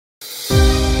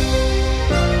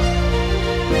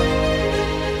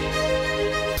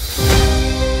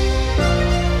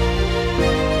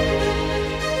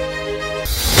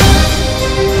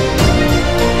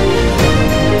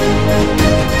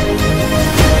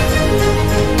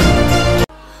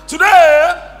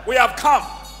come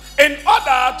in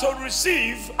order to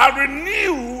receive and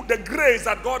renew the grace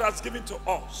that God has given to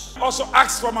us. Also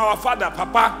ask from our Father,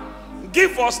 Papa,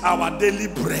 give us our daily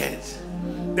bread.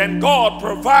 Then God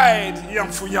provide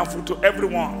yamfu to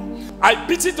everyone. I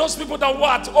pity those people that were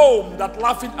at home that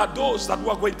laughing at those that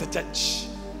were going to church.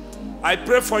 I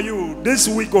pray for you. This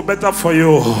week will better for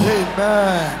you.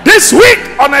 Amen. This week,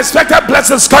 unexpected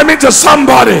blessings coming to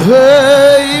somebody.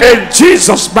 Amen. In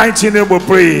Jesus' mighty name we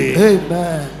pray.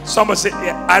 Amen. Somebody say,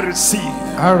 yeah, I receive.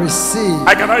 I receive.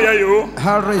 I cannot hear you.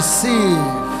 I receive.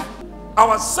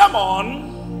 Our sermon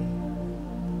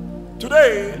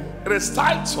today is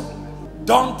titled,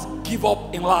 Don't Give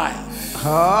Up in Life.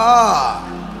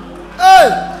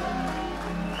 Hey.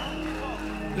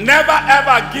 Never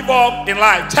ever give up in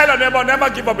life. Tell your neighbor, never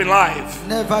give up in life.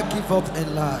 Never give up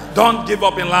in life. Don't give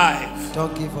up in life.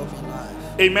 Don't give up in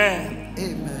life. Amen.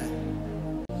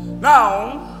 Amen.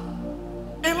 Now,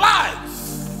 in life,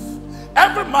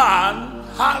 every man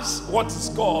has what is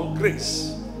called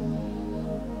grace.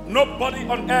 Nobody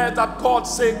on earth that God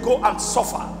say go and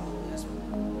suffer.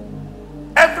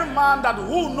 Every man that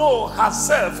who know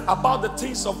herself about the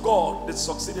things of God, they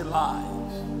succeed in life.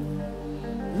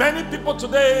 Many people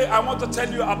today, I want to tell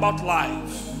you about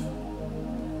life.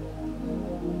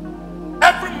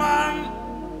 Every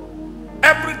man,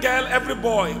 every girl, every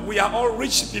boy, we are all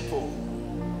rich people.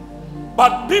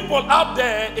 But people out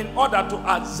there, in order to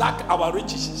hijack our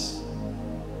riches,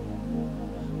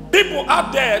 people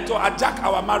out there to hijack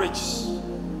our marriages.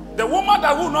 The woman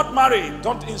that will not marry,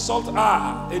 don't insult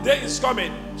her. A day is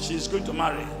coming, she is going to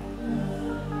marry.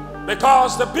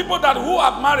 Because the people that who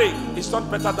have married is not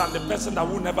better than the person that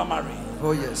will never marry.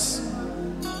 Oh yes.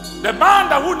 The man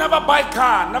that will never buy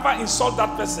car, never insult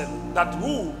that person. That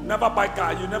who never buy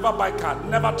car, you never buy car,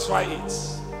 never try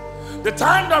it. The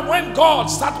time that when God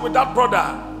start with that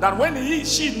brother, that when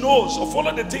she knows or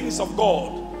follow the things of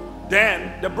God,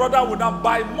 then the brother will not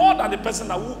buy more than the person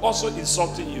that who also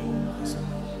insulting you.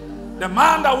 The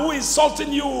man that who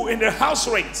insulting you in the house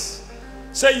rent,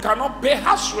 say you cannot pay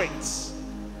house rent.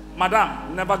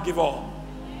 Madam, never give up.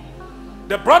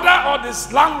 The brother or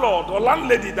this landlord or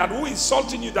landlady that who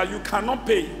insulting you that you cannot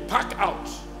pay, pack out.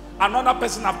 Another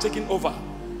person have taken over.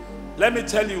 Let me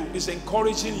tell you, it's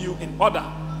encouraging you in order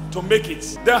to make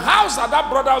it. The house that that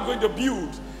brother is going to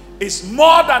build is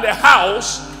more than the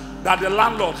house that the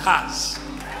landlord has.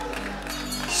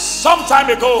 Some time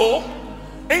ago,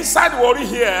 inside Warri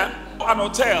here, an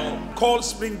hotel called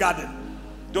Spring Garden.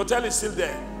 The hotel is still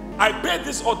there. I paid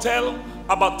this hotel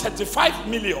about 35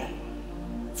 million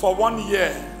for 1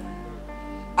 year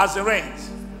as a rent.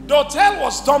 The hotel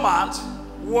was dormant,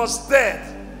 was dead.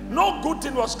 No good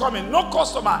thing was coming, no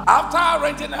customer. After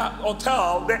renting a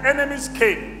hotel, the enemies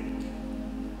came.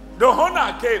 The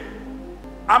owner came.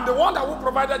 I'm the one that will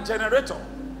provide a generator,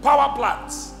 power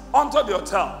plants onto the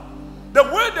hotel. The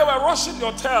way they were rushing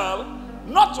the hotel,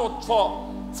 not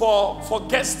for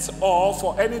guests or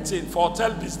for anything, for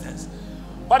hotel business,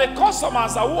 but the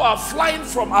customers who are flying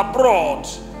from abroad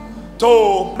to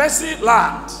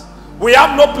Mercyland, we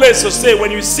have no place to stay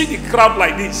when you see the crowd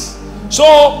like this. So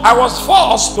I was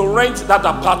forced to rent that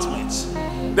apartment.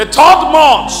 The 3rd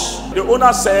month, the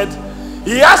owner said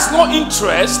he has no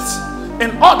interest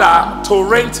in order to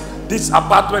rent this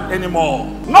apartment anymore.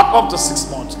 Not up to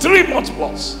 6 months, 3 months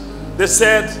plus. They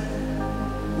said,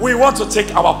 we want to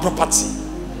take our property.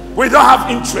 We don't have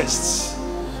interest.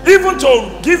 Even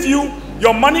to give you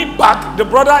your money back, the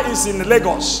brother is in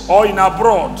Lagos or in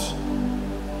abroad.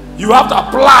 You have to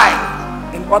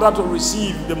apply in order to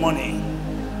receive the money.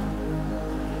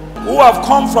 Who have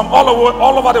come from all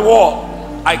over the world.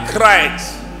 I cried.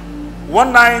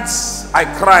 One night I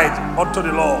cried unto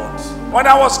the Lord. When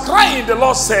I was crying, the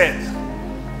Lord said,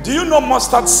 do you know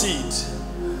mustard seed?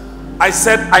 I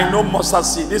said, I know mustard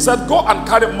seed. He said, go and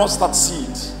carry mustard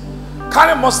seed.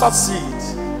 Carry mustard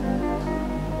seed.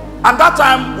 And that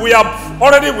time we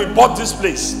bought this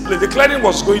place. The clearing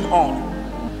was going on.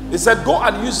 He said, go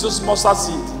and use this mustard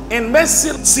seed in Mercy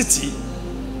City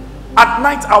at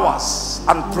night hours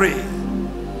and pray.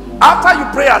 After you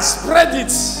pray,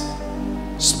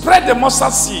 spread the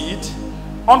mustard seed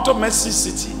onto Mercy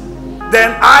City.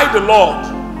 Then I, the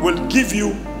Lord, will give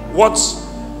you what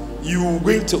you are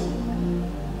going to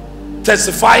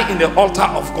testify in the altar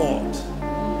of God.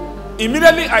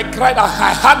 Immediately I cried.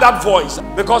 I heard that voice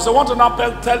because I want to now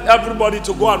tell everybody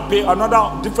to go and pay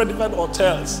another different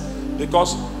hotels,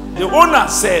 because the owner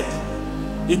said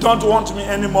he don't want me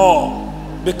anymore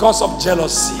because of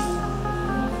jealousy.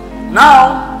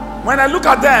 Now when I look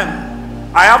at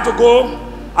them, I have to go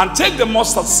and take the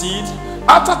mustard seed.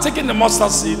 After taking the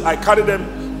mustard seed, I carry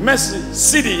them Mercy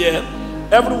City here,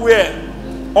 everywhere.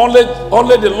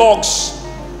 Only the logs,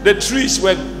 the trees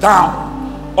were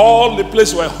down. All the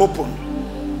place were open.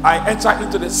 I entered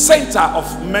into the center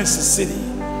of Mercy City.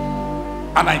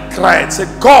 And I cried. Say,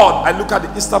 God, I look at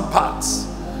the eastern parts.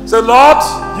 Say, Lord,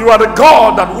 you are the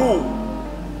God that who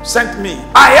sent me.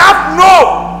 I have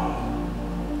no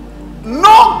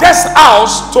guest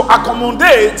house to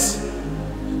accommodate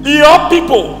your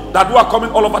people that who are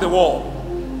coming all over the world.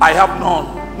 I have none.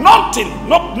 Nothing.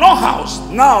 No house.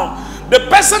 Now, the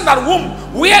person that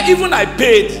where even I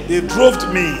paid, they drove to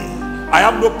me. I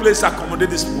have no place to accommodate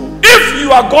these people. If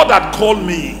you are God that called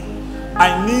me,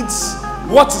 I need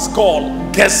what is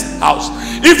called guest house.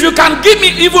 If you can give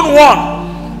me even one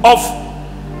of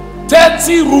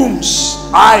 30 rooms,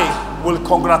 I will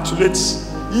congratulate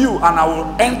you and I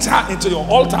will enter into your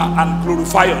altar and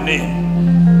glorify your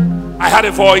name. I had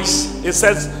a voice. It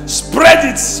says, spread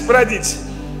it, spread it.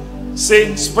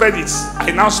 Say, spread it.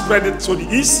 I now spread it to the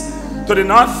east, to the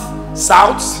north,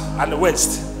 south, and the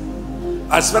west.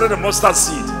 I spread the mustard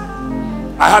seed.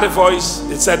 I had a voice.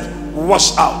 It said,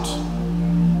 wash out.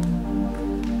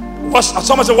 Wash out.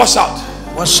 Someone said, wash out.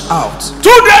 Wash out. 2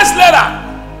 days later,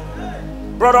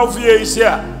 Brother Ovie is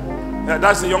here. Yeah,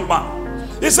 that's the young man.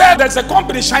 He said there's a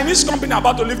company, Chinese company,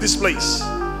 about to leave this place.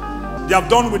 They have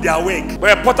done with their work.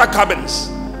 We're porter cabins.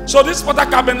 So these porter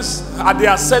cabins, they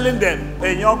are selling them.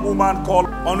 A young woman called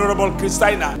Honorable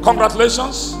Christina.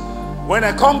 Congratulations. When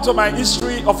I come to my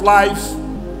history of life,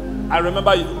 I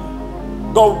remember you.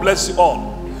 God will bless you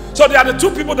all. So there are the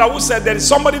 2 people that who said there is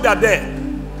somebody that there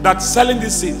that's selling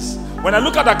these things. When I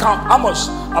look at the account, how much?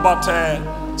 About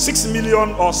 6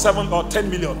 million or 7 or 10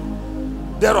 million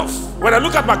thereof. When I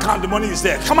look at my account, the money is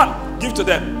there. Come on, give to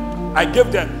them. I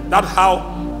gave them. That's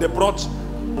how they brought.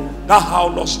 That's how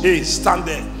Los A stand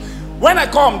there. When I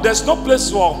come, there's no place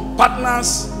for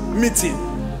partners meeting.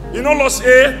 You know Los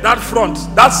A, that front,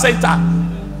 that center,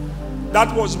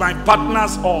 that was my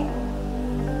partners all.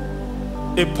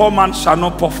 A poor man shall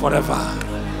not poor forever.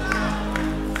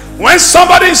 When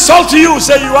somebody insults you,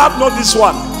 say you have not this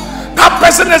one. That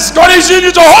person is encouraging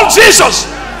you to hold Jesus.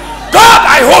 God,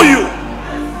 I owe you.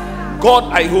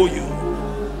 God, I owe you.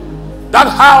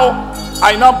 That's how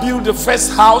I now build the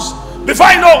first house. Before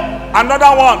I know,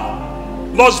 another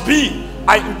one, Los B,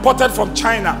 I imported from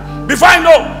China. Before I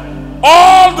know,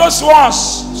 all those ones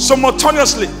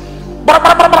simultaneously,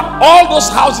 all those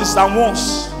houses at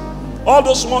once. All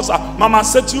those ones are Mama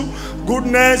Setu,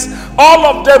 Goodness, all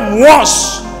of them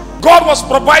once. God was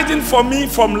providing for me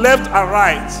from left and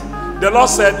right. The Lord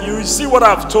said, you see what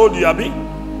I've told you, Abi?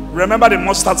 Remember the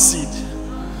mustard seed.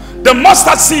 The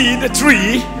mustard seed, the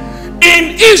tree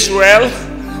in Israel,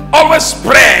 always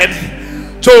spread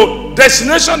to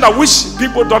destination that which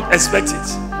people don't expect it.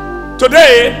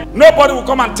 Today, nobody will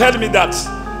come and tell me that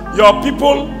your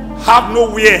people have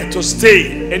nowhere to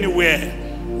stay anywhere.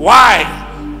 Why?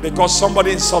 Because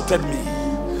somebody insulted me.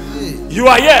 You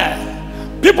are here.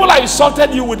 People have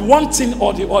insulted you with one thing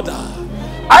or the other.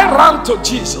 I ran to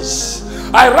Jesus.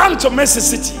 I ran to Mercy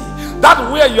City.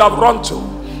 That where you have run to.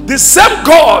 The same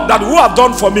God that who have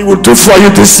done for me will do for you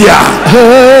this year.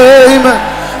 Amen.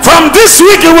 From this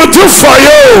week it will do for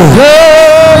you.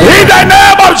 Amen. In the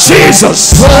name of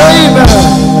Jesus. Amen.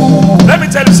 Let me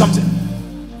tell you something.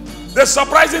 The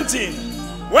surprising thing,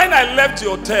 when I left the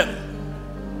hotel,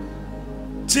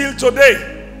 till today,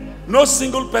 no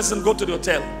single person go to the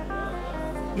hotel.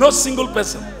 No single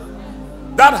person.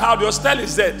 That how the hostel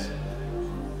is dead.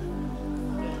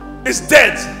 It's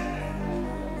dead.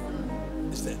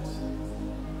 It's dead.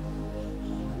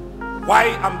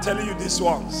 Why I'm telling you these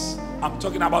ones? I'm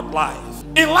talking about life.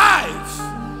 In life,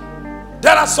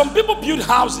 there are some people build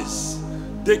houses.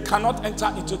 They cannot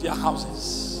enter into their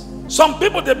houses. Some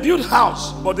people they build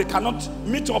house, but they cannot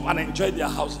meet up and enjoy their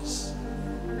houses.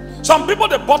 Some people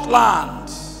they bought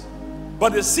land,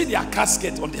 but they see their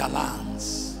casket on their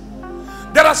lands.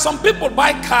 There are some people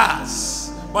buy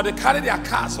cars, but they carry their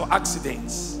cars for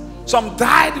accidents. Some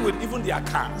died with even their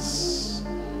cars.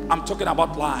 I'm talking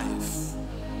about life.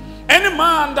 Any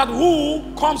man that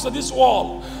who comes to this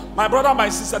world, my brother, my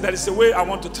sister, there is a way I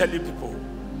want to tell you people.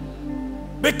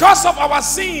 Because of our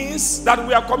sins that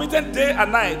we are committed day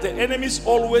and night, the enemies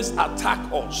always attack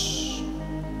us.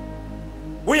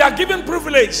 We are given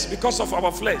privilege because of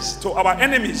our flesh to our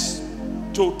enemies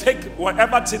to take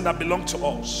whatever thing that belongs to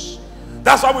us.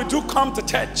 That's why we do come to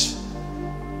church,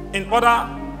 in order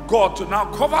God to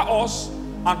now cover us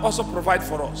and also provide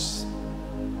for us.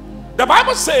 The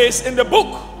Bible says in the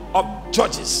book of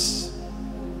Judges,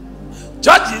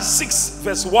 Judges 6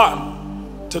 verse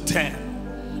 1 to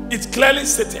 10, it's clearly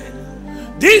stated,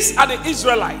 these are the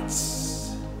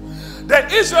Israelites.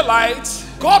 The Israelites,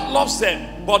 God loves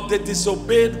them. but they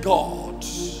disobeyed God.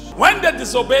 When they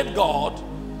disobeyed God,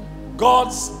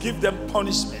 God give them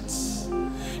punishments.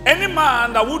 Any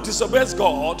man that would disobeys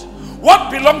God,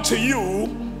 what belongs to you,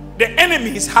 the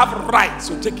enemies have rights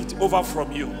to take it over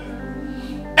from you.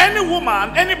 Any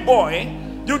woman, any boy,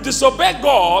 you disobey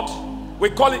God, we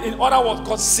call it in other words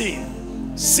called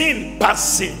sin. Sin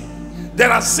past sin. There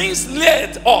are sins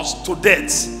led us to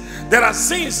death. There are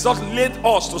sins that led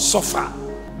us to suffer.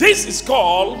 This is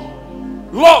called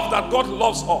love, that God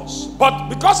loves us. But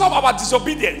because of our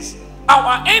disobedience,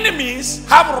 our enemies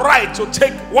have right to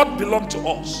take what belongs to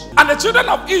us. And the children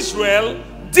of Israel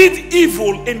did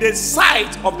evil in the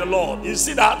sight of the Lord. You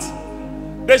see that?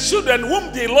 The children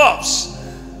whom they loves,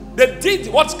 they did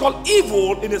what's called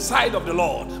evil in the sight of the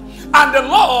Lord. And the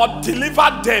Lord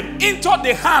delivered them into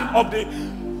the hand of the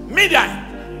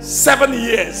Midian. 7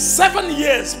 years. 7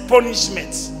 years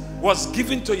punishment was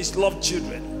given to his loved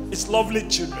children, his lovely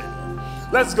children.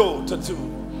 Let's go to 2.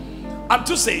 And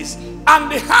 2 says,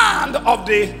 and the hand of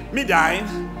the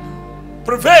Midian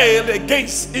prevailed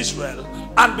against Israel.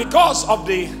 And because of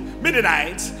the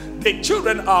Midianites, the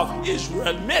children of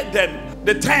Israel made them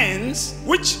the tents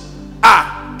which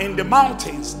are in the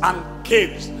mountains and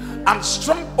caves and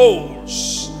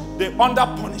strongholds. They under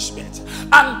punishment.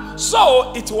 And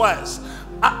so it was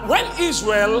when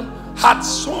Israel had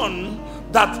sown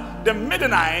that the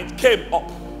Midianites came up,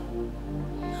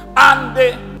 and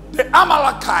the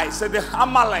Amalekites, the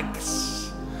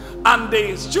Amaleks, and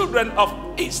the children of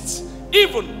East,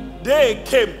 even they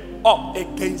came up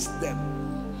against them,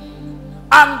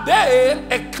 and they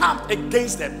encamped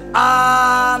against them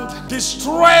and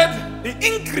destroyed the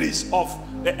increase of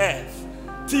the earth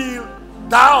till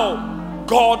thou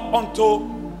got unto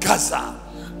Gaza,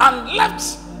 and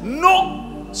left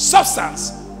no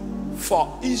substance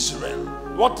for Israel.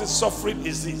 What is suffering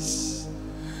is this?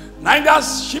 Neither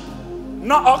sheep,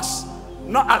 nor ox,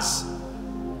 nor ass.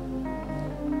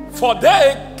 For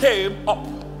they came up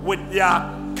with their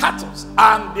cattle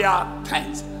and their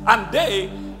tents, and they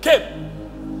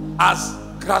came as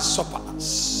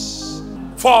grasshoppers.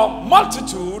 For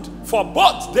multitude, for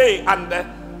both they and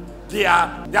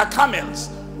their camels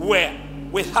were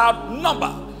without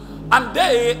number, and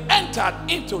they entered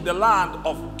into the land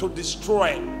to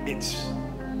destroy it.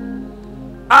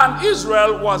 And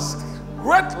Israel was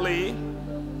greatly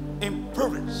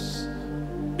impoverished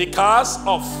because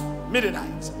of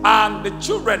Midianites. And the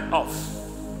children of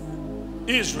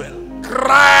Israel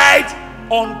cried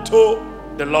unto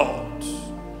the Lord.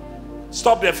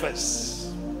 Stop there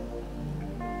first.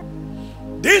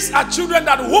 These are children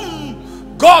that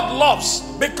whom God loves.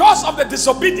 Because of the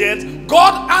disobedience,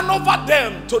 God handed over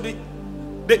them to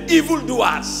the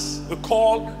evildoers. We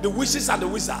call the witches and the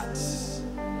wizards,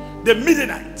 the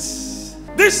Midianites.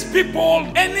 These people,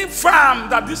 any farm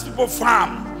that these people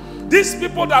farm, these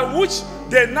people that which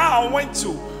they now went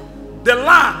to the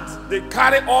land, they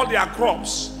carry all their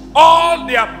crops, all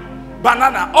their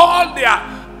banana, all their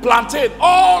plantain,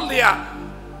 all their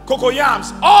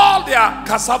cocoyams, all their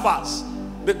cassavas,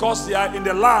 because they are in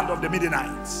the land of the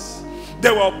Midianites.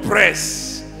 They were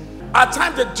oppressed. At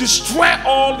times they destroy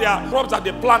all their crops that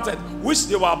they planted, which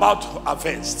they were about to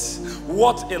harvest.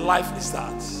 What a life is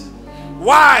that?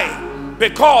 Why?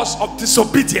 Because of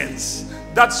disobedience.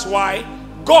 That's why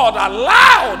God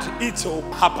allowed it to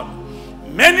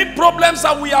happen. Many problems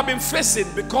that we have been facing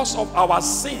because of our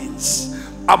sins,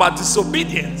 our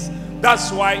disobedience.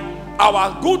 That's why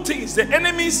our good things, the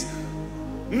enemies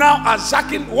now are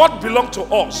jacking what belonged to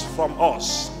us from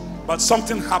us. But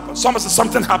something happened. Someone said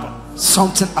something happened.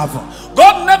 Something happened.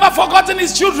 God never forgotten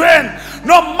his children.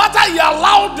 No matter he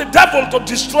allowed the devil to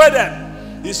destroy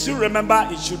them, he still remember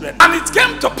his children. And it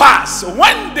came to pass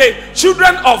when the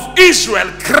children of Israel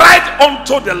cried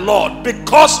unto the Lord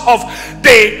because of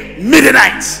the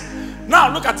Midianites.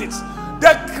 Now look at it.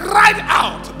 They cried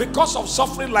out because of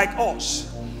suffering like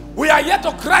us. We are yet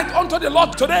to cry unto the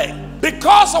Lord today.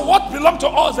 Because of what belonged to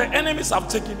us, the enemies have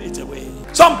taken it away.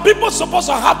 Some people supposed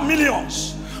to have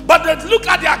millions, but they look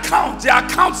at their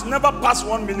accounts never pass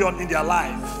 1 million in their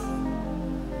life.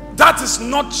 That is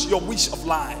not your wish of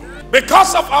life.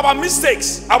 Because of our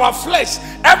mistakes, our flesh,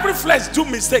 every flesh do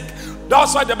mistake.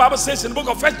 That's why the Bible says in the book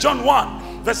of 1 John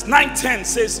 1 verse 9-10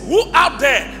 says, who out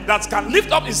there that can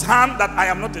lift up his hand that I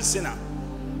am not a sinner?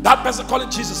 That person calling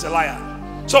Jesus a liar.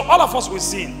 So all of us will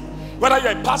sin. Whether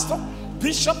you're a pastor,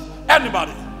 bishop,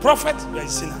 anybody, prophet, you're a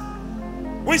sinner.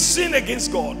 We sin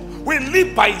against God. We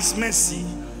live by his mercy.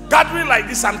 Gathering like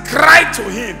this and cry to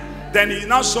him, then he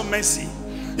now show mercy.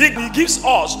 He gives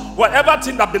us whatever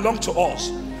thing that belongs to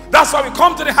us. That's why we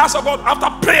come to the house of God after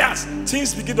prayers.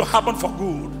 Things begin to happen for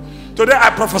good. Today I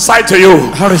prophesy to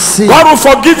you. I receive. God will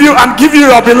forgive you and give you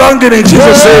your belonging in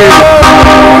Jesus' name.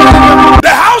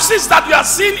 The houses that you are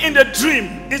seeing in the dream,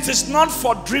 it is not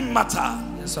for dream matter.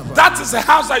 Yes, that is a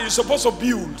house that you're supposed to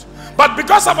build. But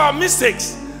because of our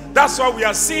mistakes, that's what we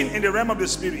are seeing in the realm of the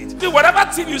spirit. See, whatever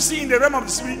thing you see in the realm of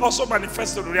the spirit also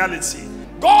manifests in reality.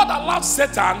 God allowed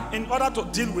Satan in order to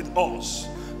deal with us.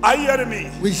 Are you hearing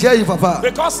me? We hear you, Papa.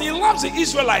 Because he loves the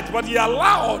Israelites, but he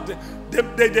allowed the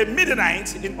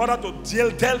Midianites in order to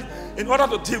deal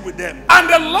with them. And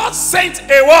the Lord sent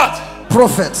a what?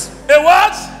 Prophet. A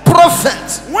what?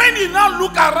 Prophet. When you now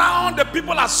look around, the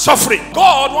people are suffering.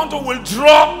 God wants to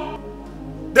withdraw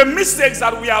the mistakes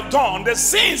that we have done, the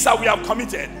sins that we have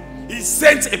committed. He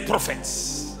sent a prophet.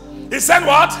 He sent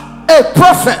what? A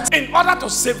prophet. In order to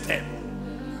save them.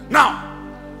 Now,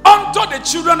 unto the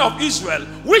children of Israel,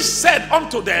 which said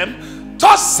unto them,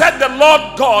 thus said the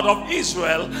Lord God of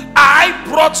Israel, I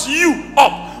brought you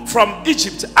up from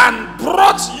Egypt and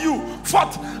brought you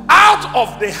forth out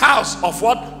of the house of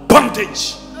what?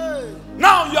 Bondage.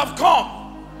 Now you have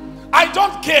come. I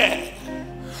don't care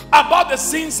about the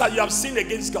sins that you have sinned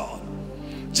against God.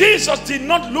 Jesus did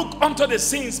not look unto the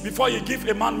sins before he gave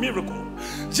a man miracle.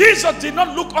 Jesus did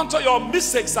not look unto your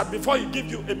mistakes that before he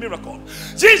give you a miracle.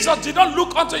 Jesus did not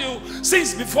look unto your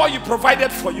sins before he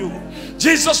provided for you.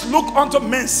 Jesus looked unto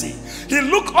mercy. He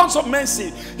looked unto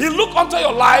mercy. He looked unto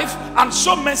your life and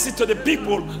show mercy to the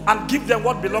people and give them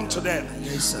what belongs to them.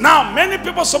 Yes, now, many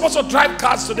people are supposed to drive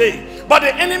cars today, but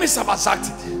the enemies have attacked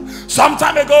it. Some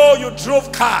time ago, you drove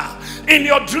car. In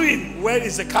your dream, where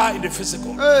is the car in the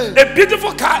physical? Hey. A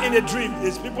beautiful car in a dream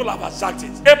is people have attacked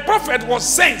it. A prophet was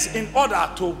sent in order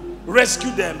to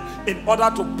rescue them, in order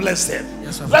to bless them.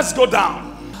 Yes, let's go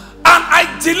down. And I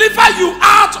deliver you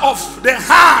out of the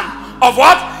hand of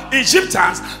what?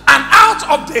 Egyptians, and out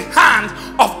of the hand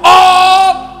of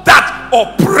all that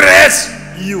oppress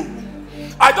you.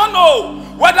 I don't know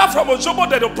whether from Ojobo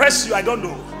they oppress you. I don't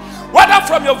know. Whether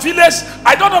from your village,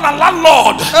 I don't know, a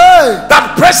landlord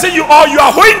that pressing you, or you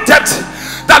are owing debt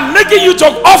that making you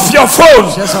to off your phone.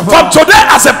 Yes, from today,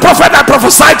 as a prophet, I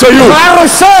prophesy to you.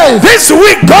 This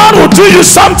week, God will do you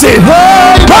something.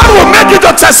 God will make you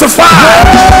to testify.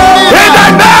 In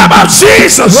the name of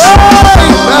Jesus.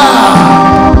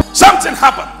 Something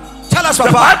happened. Tell us,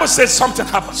 the Bible says something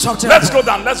happened. Let's go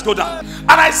down. Let's go down.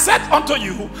 And I said unto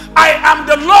you, I am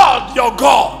the Lord your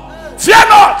God. Fear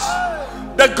not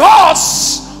the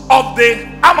gods of the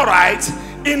Amorites,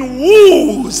 in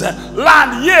whose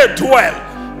land ye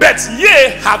dwell, but ye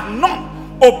have not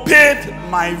obeyed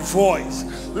my voice.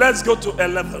 Let's go to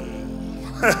 11.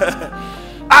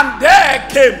 And there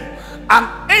came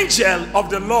an angel of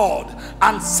the Lord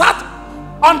and sat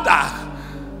under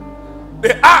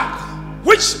the ark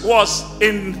which was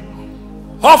in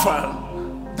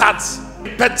Ophel, that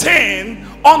pertained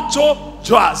unto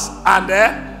Joas and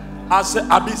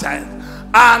Abishai,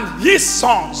 and his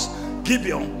sons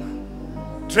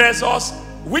Gibeon, treasures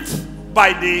with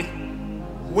by the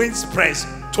windspread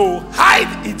to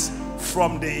hide it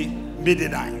from the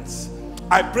Midianites.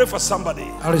 I pray for somebody.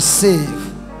 I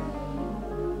receive.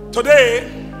 Today,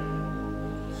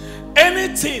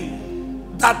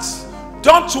 anything that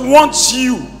don't want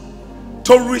you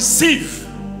to receive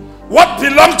what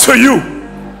belongs to you,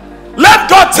 let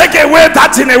God take away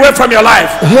that thing away from your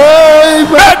life. Amen.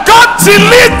 May God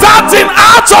delete that thing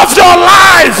out of your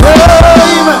life.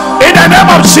 Amen. In the name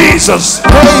of Jesus.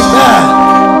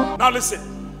 Amen. Now listen.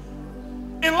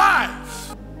 In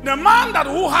life, the man that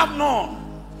who have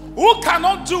known, who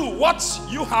cannot do what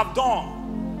you have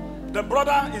done, the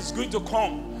brother is going to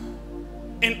come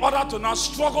in order to now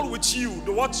struggle with you,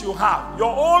 the what you have,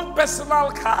 your own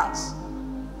personal cars.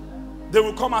 They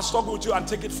will come and struggle with you and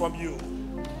take it from you.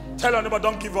 Tell your neighbor,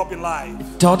 don't give up in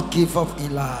life. Don't give up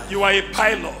in life. You are a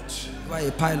pilot. You are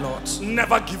a pilot.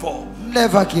 Never give up.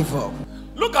 Never give up.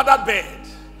 Look at that bird.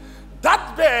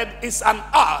 That bird is an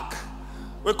ark.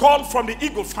 We call from the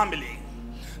eagle family.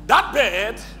 That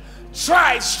bird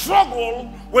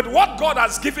struggle with what God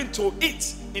has given to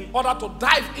it in order to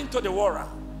dive into the water,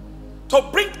 to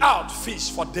bring out fish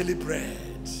for daily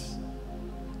bread.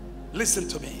 Listen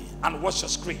to me and watch your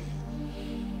screen.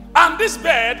 And this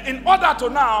bird, in order to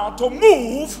now to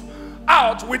move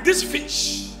out with this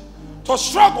fish, to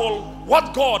struggle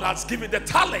what God has given, the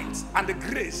talent and the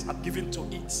grace have given to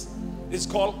it, is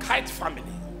called kite family.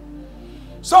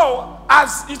 So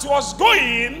as it was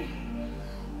going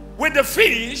with the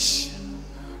fish,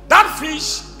 that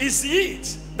fish is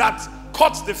it that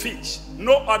caught the fish,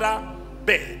 no other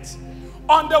bird.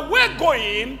 On the way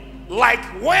going, like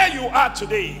where you are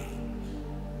today,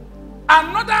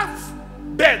 another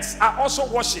birds are also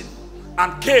watching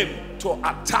and came to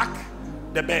attack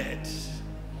the bird,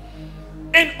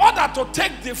 in order to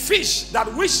take the fish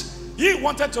that which he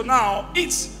wanted to now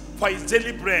eat for his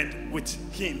daily bread with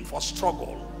him for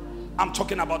struggle. I'm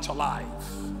talking about your life.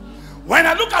 When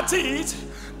I look at it,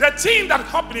 the thing that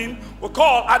happening we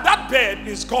call at that bird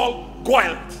is called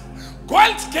goiled.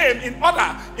 Goiled came in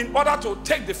order to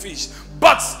take the fish,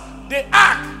 but the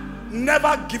ark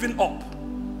never given up.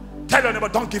 Tell your neighbor,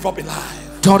 don't give up in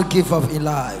life. Don't give up in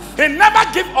life. He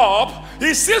never give up.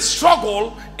 He still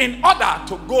struggled in order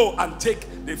to go and take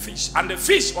the fish, and the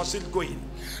fish was still going.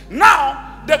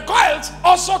 Now the goiled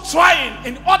also trying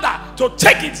in order to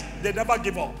take it. They never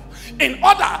give up in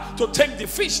order to take the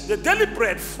fish, the daily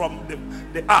bread from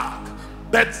the ark.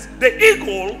 But the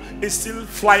eagle is still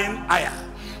flying higher.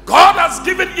 God has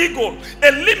given eagle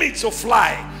a limit to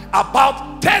fly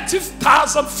about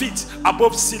 30,000 feet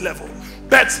above sea level.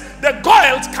 But the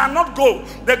goiled cannot go.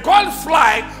 The goiled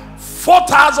fly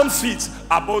 4,000 feet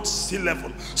above sea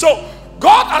level. So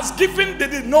God has given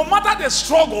no matter the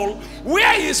struggle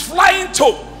where he is flying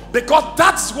to, because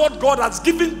that's what God has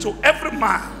given to every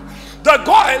man. The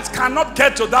goiled cannot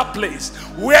get to that place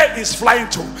where he's flying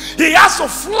to. He has to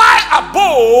fly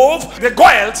above the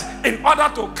goiled in order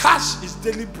to catch his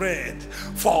daily bread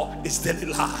for his daily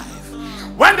life.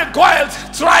 When the goiled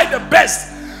tried the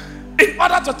best in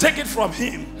order to take it from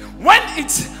him, when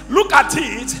it look at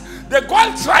it, the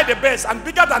goiled tried the best and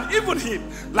bigger than even him,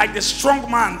 like the strong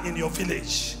man in your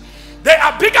village. They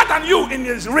are bigger than you in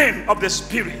the realm of the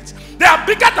spirit. They are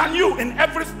bigger than you in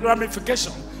every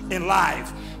ramification in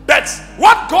life. But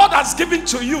what God has given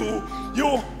to you,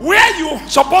 where you're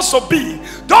supposed to be,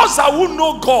 those that who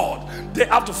know God, they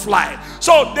have to fly.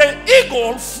 So the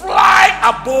eagle fly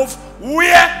above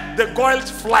where the goiled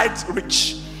flight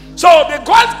reach. So the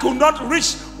goiled could not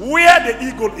reach where the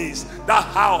eagle is. That's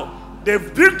how the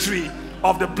victory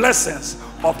of the blessings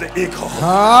of the eagle.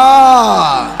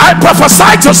 I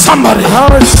prophesy to somebody.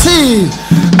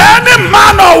 Any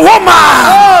man or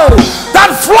woman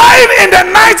that flying in the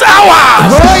night hour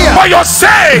for your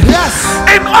sake,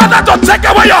 in order to take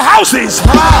away your houses,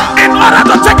 in order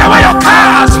to take away your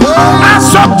cars, as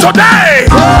of today,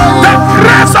 the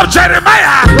grace of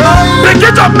Jeremiah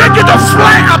begin to make you to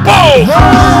fly above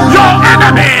your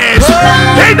enemies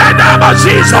in the name of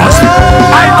Jesus.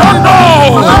 I don't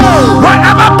know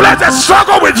whatever place they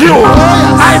struggle with you.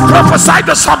 I prophesy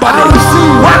to somebody,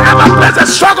 whatever place they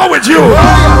struggle with you,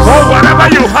 or whatever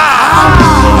you have,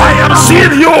 I am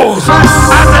seeing you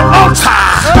at the altar.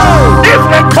 If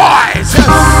the boys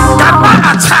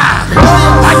cannot attack,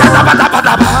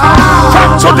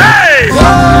 from today,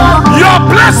 your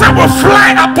blessing will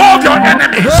fly above your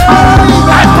enemies.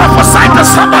 I prophesy to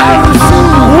somebody,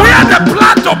 where the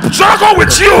plan to struggle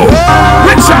with you,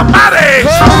 with your marriage,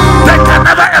 they can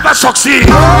never ever succeed,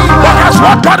 because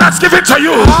what God has given to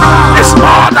you is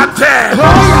more than them.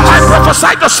 I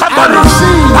prophesy to somebody,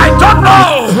 I don't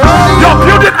know your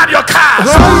building and your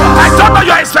cars, I don't know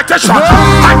your expectation,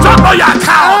 I don't know your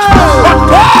account, but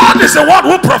God is the one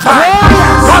who provides.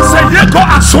 God said, you go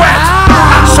and sweat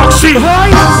and succeed.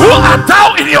 Who are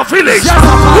thou in your village?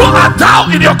 Who are thou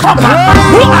in your company?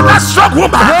 Who are that strong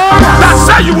woman that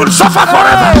say you will suffer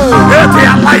forever? They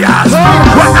are liars.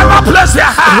 Whatever place they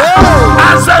have,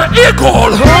 as an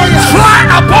eagle fly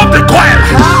above the coil,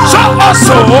 so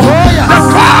also the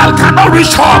coil cannot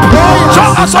reach up. So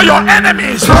also your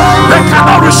enemies, they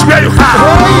cannot reach where you are.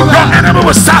 Your enemy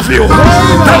will serve you.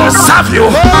 They will serve you.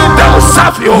 They will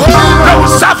serve you. They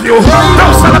will serve you. They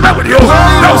will celebrate with you.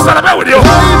 They will celebrate with you.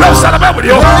 They will celebrate with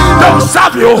you. They will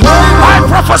serve you. I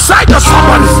prophesy to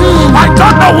somebody. I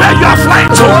don't know where you are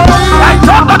flying to. I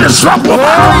don't know the strong woman.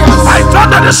 I don't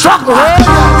know the strong man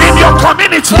in your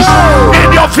community, in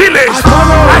your village.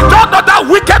 I don't know that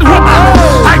wicked woman.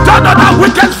 I don't know that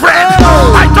wicked friend.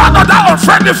 I don't know that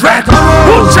unfriendly friend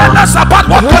who's jealous about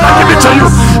what God has given to you.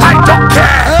 I don't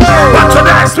care. But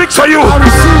today I speak to you.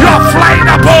 You're flying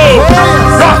above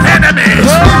your enemies.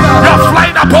 You're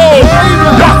flying above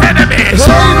your enemies.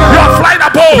 You're flying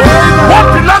above what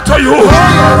belongs to you.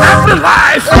 Every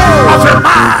life of a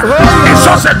man is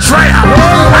just a trial.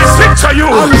 I speak to you.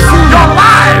 Your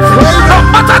life, no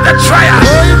matter the trial,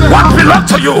 what belongs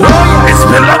to you is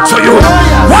belong to you.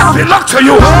 What belongs to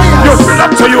you, you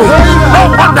belong to you.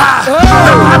 No wonder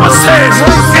the Bible says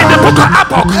in the book of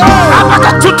Habakkuk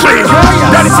 2, 3.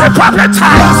 There is a perfect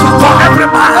time for every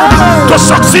man to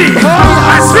succeed.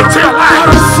 I speak to your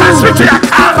life. I speak to your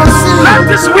car. Let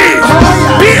this week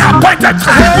be appointed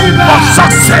time of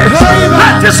success.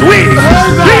 Let this week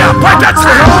be appointed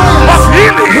time of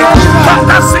healing from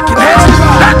that sickness.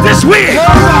 Let this week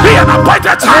be an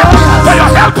appointed time for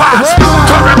your helpers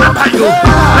to remember you.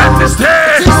 Let this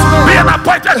day be an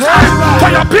appointed time for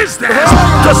your business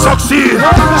to succeed.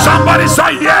 Somebody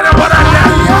say, yeah, what I hear.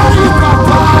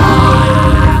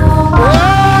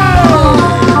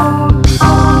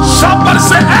 Somebody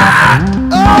say,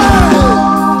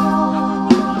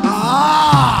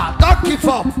 don't give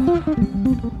up.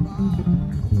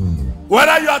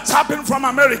 Whether you are tapping from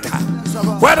America,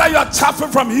 whether you are tapping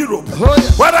from Europe,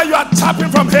 whether you are tapping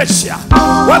from Asia,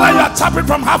 whether you are tapping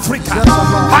from Africa,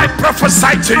 I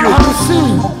prophesy to you,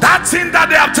 that thing that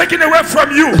they have taken away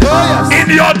from you in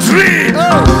your dream,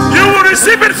 you will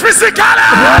receive it physically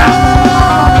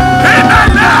in the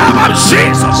name of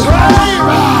Jesus.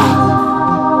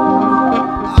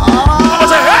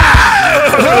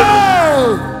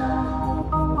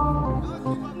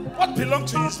 What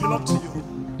belongs to you is belong to you.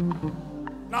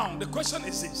 Now the question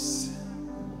is this.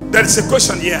 There is a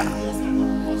question here.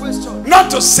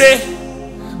 Not to say,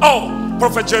 oh,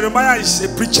 Prophet Jeremiah is a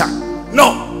preacher.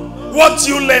 No. What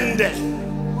you learn there.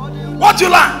 What you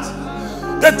learned.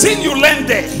 The thing you learn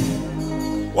there.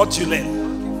 What you learn.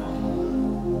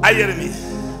 Are you hearing me?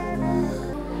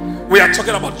 We are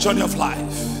talking about journey of life.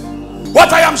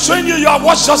 What I am showing you, you have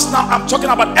watched just now. I'm talking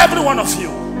about every one of you.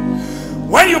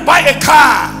 When you buy a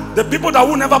car, the people that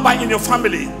will never buy in your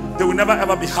family, they will never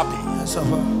ever be happy.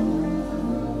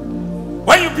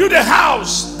 When you build a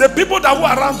house, the people that were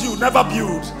around you never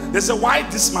build. They say, why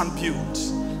this man build?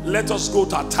 Let us go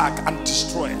to attack and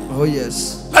destroy. Oh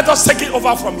yes. Let us take it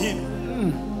over from him.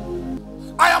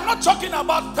 I am not talking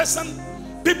about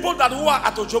people that who are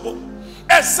at Ojobo,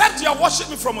 except you are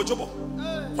worshiping from Ojobo,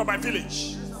 from my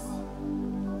village.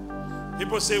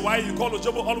 People say, why you call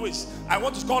Ojobo always? I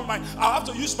want to call mine. I have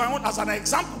to use my own as an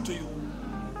example to you.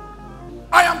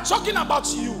 I am talking about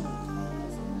you.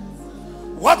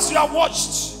 What you have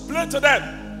watched play to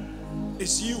them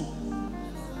is you.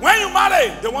 When you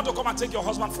marry, they want to come and take your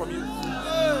husband from you.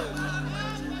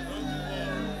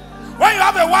 When you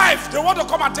have a wife, they want to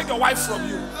come and take your wife from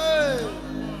you.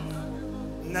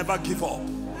 Never give up.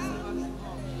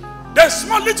 The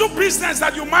small little business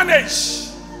that you manage,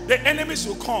 the enemies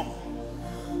will come.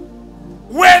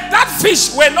 Where that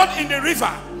fish were not in the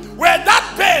river, where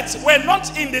that birds were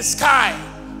not in the sky,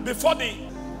 before the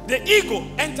eagle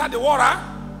entered the water,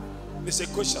 it's a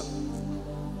question.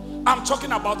 I'm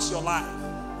talking about your life.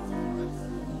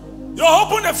 You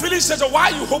open the filling station. Why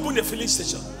you open the filling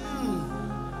station?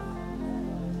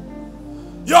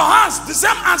 Your hands, the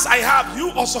same hands I have,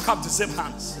 you also have the same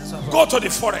hands. Go to the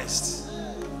forest.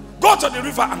 Go to the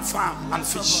river and farm and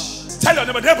fish. Tell your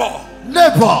neighbor,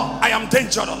 Neighbor, I am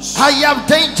dangerous. I am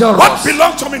dangerous. What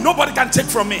belongs to me, nobody can take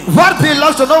from me. What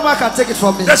belongs to no man can take it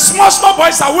from me. The small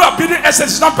boys that who are building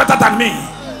essence is not better than me.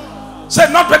 Say,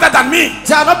 not better than me.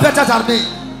 They are not better than me.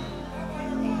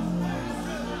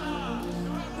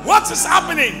 What is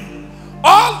happening?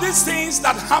 All these things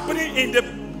that are happening in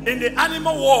the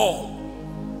animal world,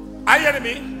 are you hearing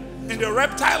me? In the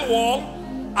reptile world,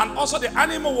 and also the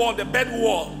animal world, the bird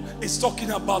world, is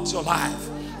talking about your life.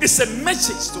 It's a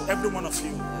message to every one of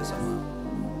you.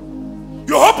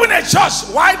 You open a church.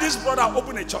 Why this brother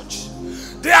open a church?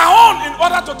 They are on in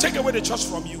order to take away the church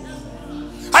from you.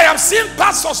 I have seen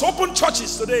pastors open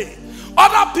churches today.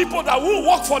 Other people that will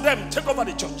work for them take over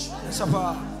the church.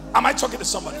 Am I talking to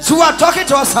somebody? So you are talking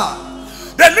to us,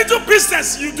 sir. The little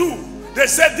business you do, they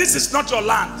said this is not your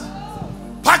land.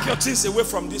 Pack your things away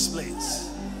from this place.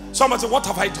 Somebody say, what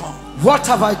have I done? What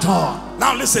have I done?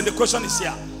 Now listen, the question is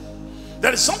here.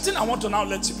 There is something I want to now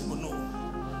let you people know.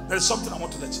 There is something I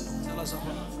want to let you know.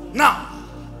 Now,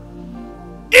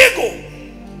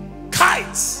 eagle,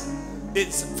 kites,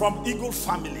 it's from eagle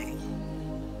family.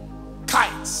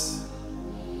 Kites.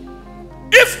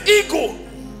 If eagle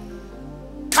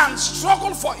can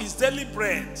struggle for his daily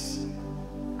bread,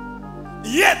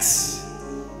 yet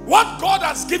what God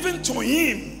has given to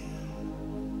him,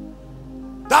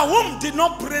 that whom did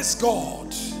not praise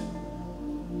God,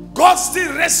 God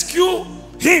still rescued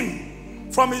him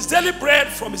from his daily bread,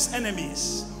 from his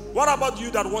enemies. What about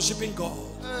you that worshiping God?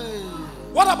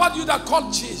 What about you that call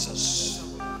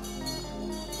Jesus?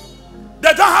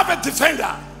 They don't have a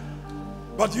defender,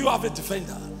 but you have a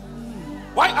defender.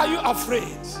 Why are you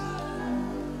afraid?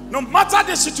 No matter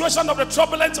the situation of the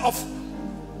turbulence of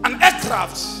an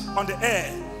aircraft on the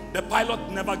air, the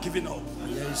pilot never giving up.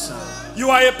 Yes, sir. You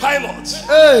are a pilot.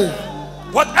 Hey.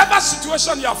 Whatever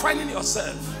situation you are finding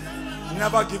yourself,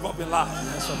 never give up in life.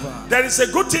 There is a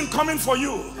good thing coming for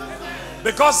you,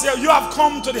 because you have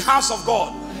come to the house of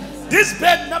God. This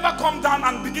bed never come down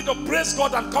and begin to praise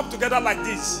God and come together like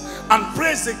this and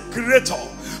praise the Creator.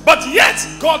 But yet,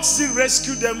 God still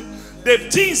rescued them, the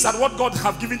things and what God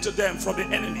have given to them from the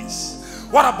enemies.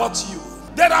 What about you?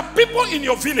 There are people in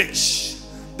your village,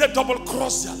 they double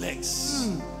cross their legs.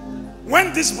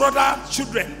 When these brother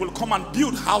children will come and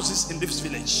build houses in this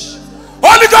village,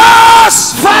 Holy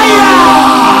Ghost fire!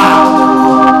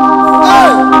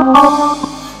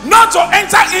 Not to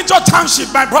enter into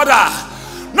township, my brother.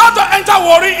 Not to enter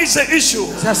worry is an issue.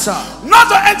 Yes, sir. Not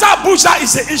to enter Abuja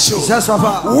is an issue. Yes,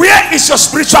 Papa. Where is your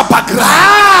spiritual background?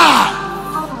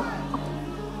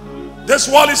 This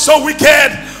world is so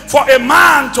wicked for a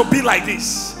man to be like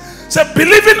this. Say,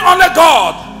 believing only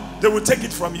God, they will take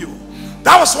it from you.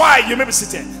 That was why you may be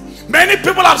seated. Many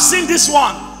people have seen this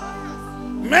one.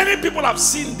 Many people have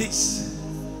seen this.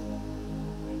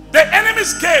 The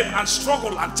enemies came and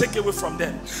struggled and take away from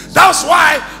them. That's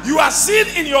why you are seeing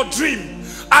in your dream.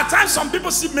 At times some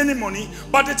people see many money,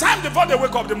 but the time before they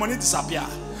wake up, the money disappear.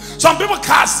 Some people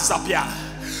cars disappear.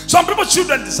 Some people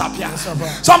children disappear. Yes,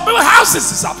 some people houses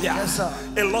disappear. Yes,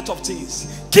 a lot of things.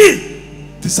 Key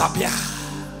disappear.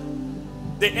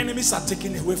 The enemies are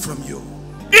taken away from you.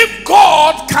 If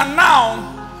God can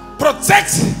now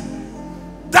protect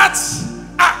that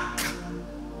ark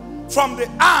from the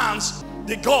hands of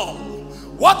the God,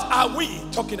 what are we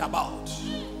talking about?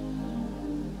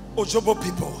 Ojobo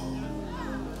people.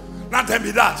 Now tell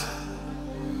me that.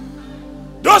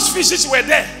 Those fishes were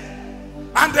there,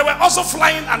 and they were also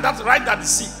flying, and that's right at the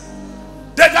sea.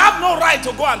 They have no right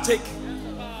to go and take,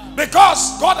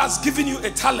 because God has given you a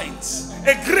talent,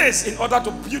 a grace in order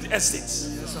to build estates.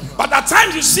 But at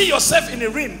times you see yourself in the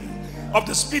realm of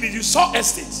the spirit. You saw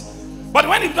estates, but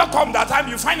when it not come that time,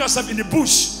 you find yourself in the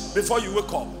bush before you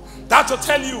wake up. That to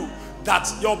tell you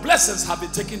that your blessings have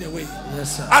been taken away.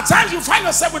 Yes, sir. At times you find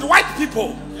yourself with white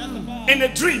people in a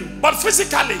dream, but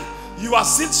physically you are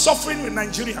still suffering with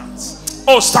Nigerians.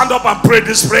 Oh, stand up and pray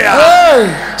this prayer. Hey.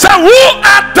 Say, who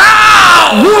art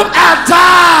thou? Who art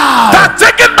thou? That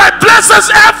taking my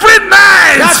blessings every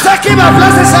night. That taking my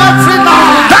blessings every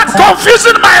night. That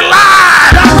confusing my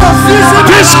life. That confusing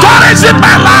discouraging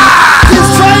my life.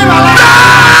 Destroying my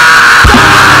life.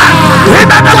 In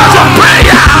the name of your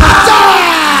prayer.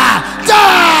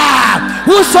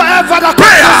 Whosoever that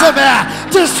confuses me,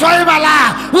 destroy my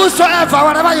life. Whosoever,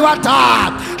 whatever you want,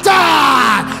 die.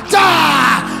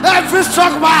 Every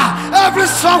strong man, every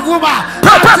strong woman,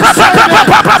 that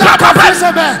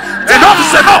confuses me. Enough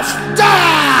is enough.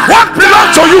 What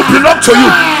belongs to you belongs to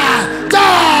you.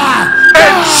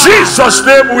 In Jesus'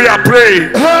 name we are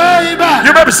praying. Amen.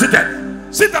 You may be seated.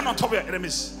 Sit down on top of your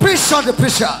enemies. Preach on the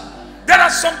preacher. There are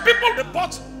some people, they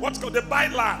bought what's called, they buy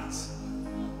lands.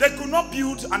 They could not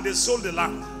build and they sold the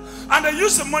land, and they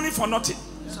used the money for nothing.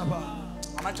 Am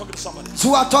I talking to somebody? So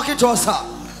you are talking to us, sir.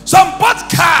 Some bought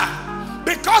car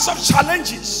because of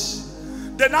challenges.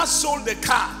 They now sold the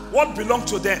car, what belonged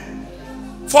to them,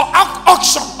 for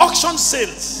auction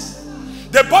sales.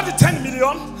 They bought it 10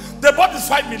 million, they bought it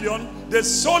 5 million, they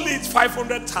sold it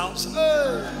 500,000.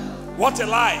 What a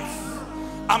life.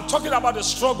 I'm talking about the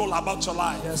struggle about your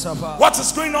life. Yes, what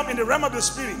is going on in the realm of the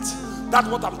spirit? That's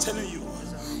what I'm telling you.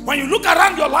 When you look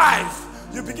around your life,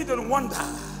 you begin to wonder,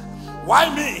 why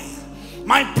me?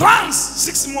 My plans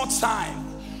 6 months time,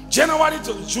 January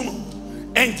to June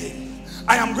ending,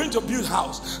 I am going to build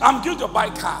house, I'm going to buy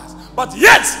cars, but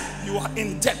yet you are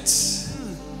in debt.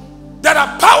 There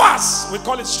are powers, we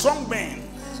call it strong men,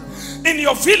 in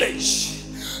your village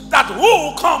that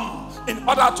will come in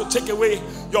order to take away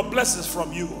your blessings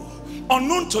from you.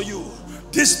 Unknown to you,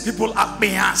 these people are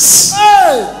Beyonce.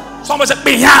 Hey! Somebody say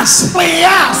Beyonce.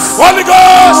 Holy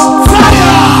Ghost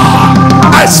fire.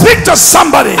 I speak to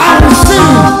somebody.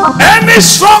 Any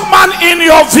strong man in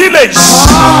your village,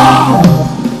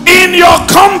 in your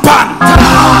compound,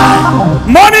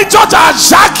 monitor to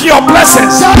hijack your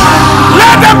blessings.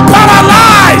 Let them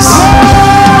paralyze.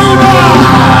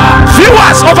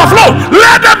 Viewers overflow.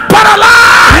 Let them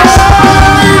paralyze.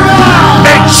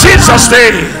 In Jesus'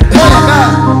 name.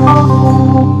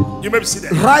 You may be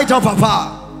seated. Right up,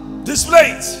 Papa.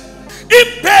 Display it.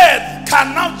 If bird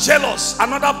can now jealous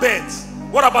another bird,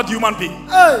 what about human being?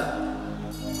 Hey.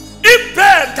 If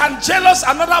bird can jealous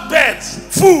another bird's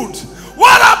food,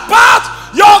 what about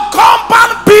your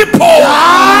compound people?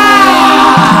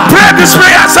 Pray this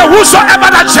prayer and say, whosoever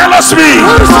that jealous me,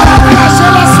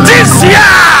 this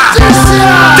year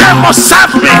they must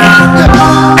serve me.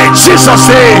 In Jesus'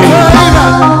 name.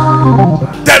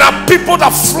 There are people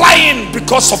that are flying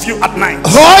because of you at night.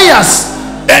 Yes.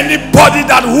 Anybody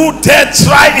that who dare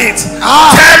try it,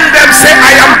 tell them, say,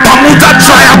 I am Bermuda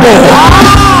Triangle.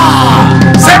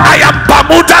 Say, I am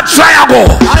Bermuda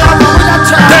Triangle.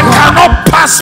 The